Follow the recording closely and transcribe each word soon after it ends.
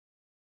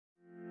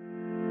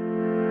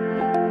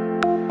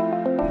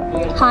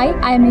Hi,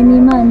 I am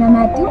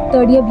Matthew,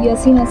 third year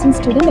BSc Nursing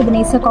student,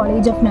 Ebenezer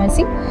College of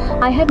Nursing.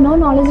 I had no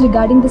knowledge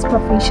regarding this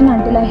profession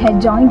until I had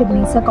joined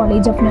Ebenezer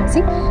College of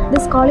Nursing.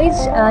 This college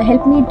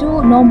helped me to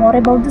know more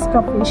about this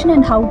profession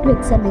and how to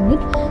excel in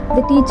it.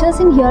 The teachers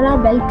in here are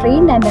well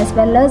trained and as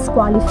well as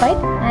qualified,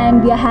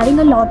 and we are having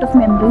a lot of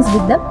memories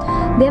with them.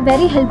 They are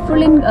very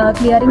helpful in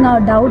clearing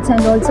our doubts,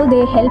 and also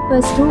they help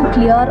us to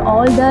clear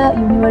all the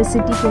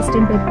university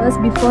question papers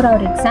before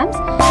our exams.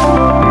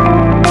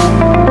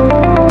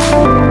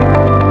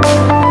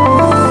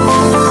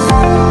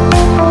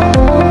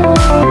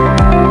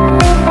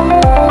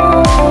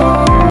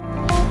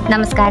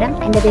 നമസ്കാരം,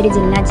 എൻ്റെ പേര്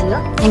ജിൽന ജിയോ.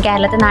 ഞാൻ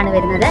കേരളത്തിൽ നിന്നാണ്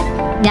വരുന്നത്.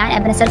 ഞാൻ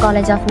Ebenezer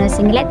college of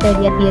നഴ്സിംഗിലെ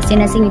third year BSc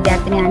nursing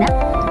വിദ്യാർത്ഥിനിയാണ്.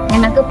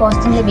 ഞങ്ങൾക്ക്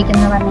പോസ്റ്റിംഗ്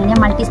ലഭിക്കുന്നത് പറഞ്ഞു കഴിഞ്ഞാൽ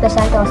മൾട്ടി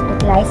സ്പെഷ്യാലിറ്റി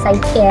ഹോസ്പിറ്റലായ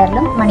സൈറ്റ്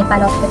കെയറിലും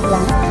മണിപ്പാൽ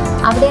ഹോസ്പിറ്റലാണ്.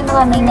 അവിടെ എന്ന്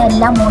പറഞ്ഞു കഴിഞ്ഞാൽ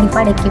എല്ലാം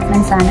മോഡിഫൈഡ്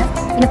എക്യുപ്മെൻറ്റ്സ് ആണ്.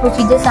 പിന്നെ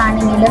പ്രൊസീജിയേഴ്സ്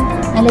ആണെങ്കിലും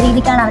നല്ല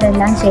രീതിക്കാണ്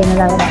അവരെല്ലാം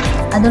ചെയ്യുന്നത് അവിടെ.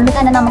 അതുകൊണ്ട്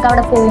തന്നെ നമുക്ക്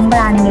അവിടെ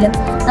പോകുമ്പോഴാണെങ്കിലും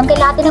നമുക്ക്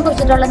എല്ലാത്തിനെ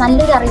കുറിച്ചിട്ടുള്ള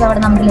നല്ലൊരു അറിവ്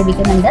അവിടെ നമുക്ക്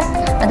ലഭിക്കുന്നുണ്ട്.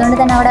 അതുകൊണ്ട്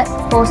തന്നെ അവിടെ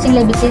പോസ്റ്റിംഗ്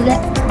ലഭിച്ചതിൽ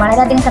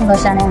വളരെയധികം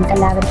സന്തോഷമാണ് ഞങ്ങൾക്ക്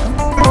എല്ലാവർക്കും.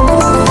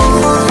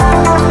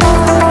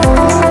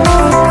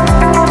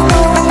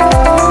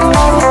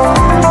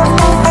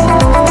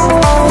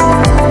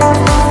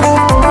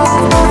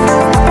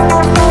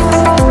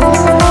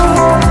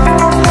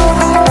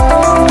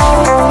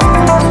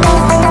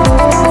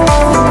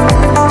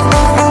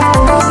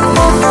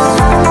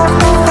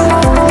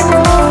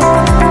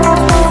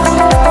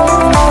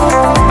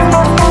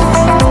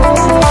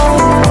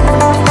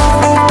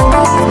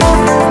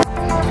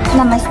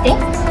 नमस्ते,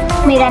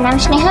 मेरा नाम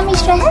स्नेहा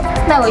मिश्रा है।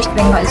 मैं वेस्ट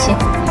बंगाल से।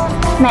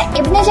 मैं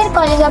एबनेजर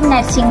कॉलेज ऑफ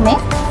नर्सिंग में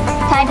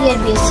थर्ड ईयर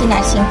BSc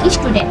नर्सिंग की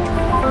स्टूडेंट।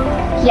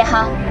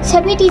 यहाँ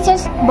सभी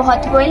टीचर्स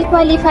बहुत वेल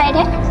क्वालिफाइड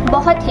हैं,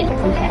 बहुत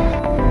हेल्पफुल है।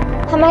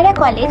 हमारा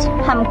कॉलेज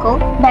हमको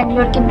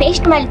बेंगलोर के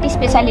बेस्ट मल्टी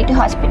स्पेशलिटी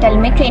हॉस्पिटल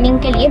में ट्रेनिंग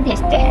के लिए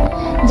भेजते हैं,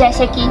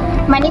 जैसे कि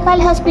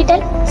Manipal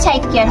hospital,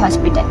 site care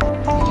hospital.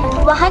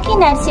 वहाँ की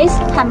नर्सेस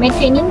हमें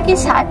ट्रेनिंग के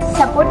साथ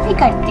सपोर्ट भी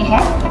करते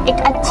हैं एक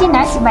अच्छी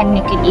नर्स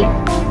बनने के लिए।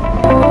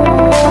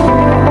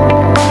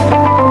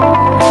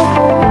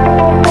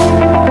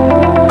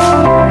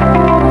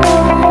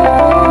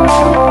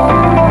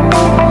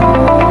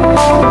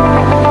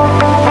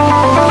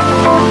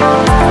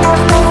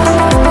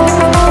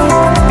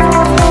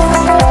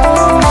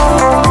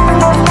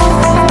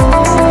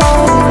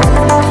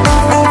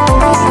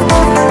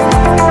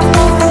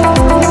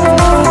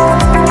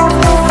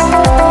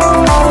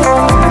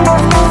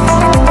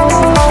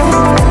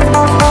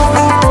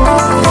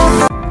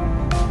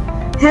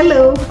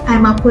 Hello,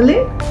 I'm Apolli.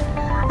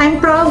 I'm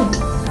proud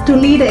to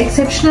lead an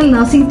exceptional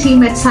nursing team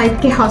at Site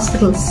Care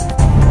Hospitals,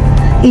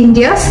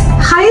 India's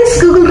highest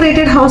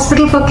Google-rated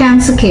hospital for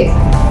cancer care.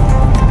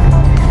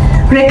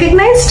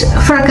 Recognized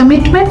for a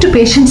commitment to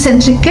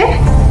patient-centric care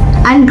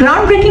and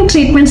groundbreaking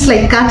treatments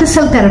like CAR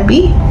T-cell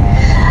therapy,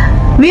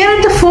 we are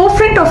at the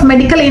forefront of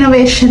medical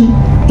innovation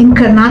in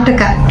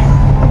Karnataka.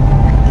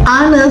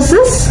 Our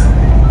nurses,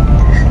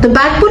 the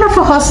backbone of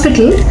a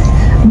hospital,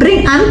 bring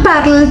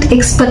unparalleled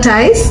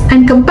expertise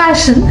and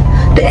compassion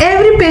to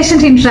every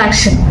patient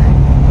interaction.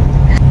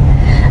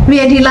 We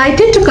are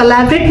delighted to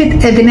collaborate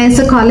with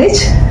Ebenezer College,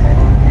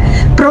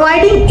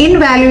 providing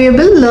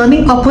invaluable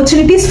learning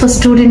opportunities for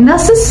student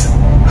nurses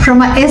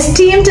from our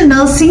esteemed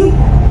nursing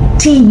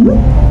team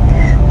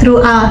through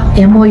our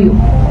MOU.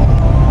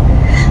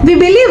 We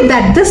believe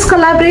that this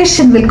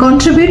collaboration will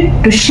contribute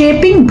to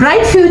shaping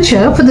bright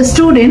future for the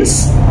students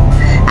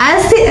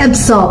as they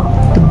absorb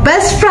the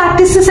best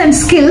practices and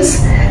skills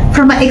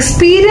from our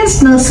experienced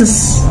nurses.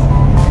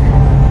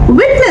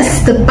 Witness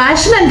the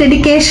passion and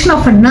dedication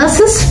of our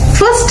nurses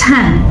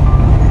firsthand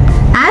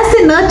as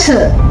they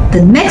nurture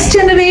the next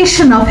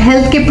generation of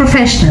healthcare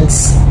professionals.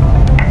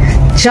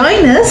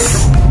 Join us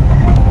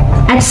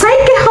at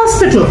Site Care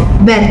Hospital,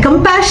 where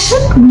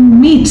compassion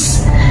meets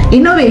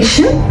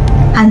innovation,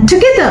 and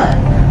together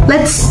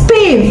let's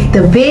pave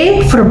the way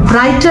for a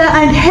brighter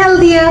and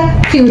healthier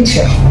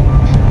future.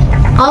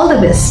 All the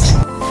best.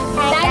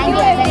 Thank you,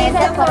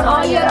 Ebenezer, for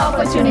all your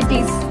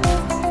opportunities.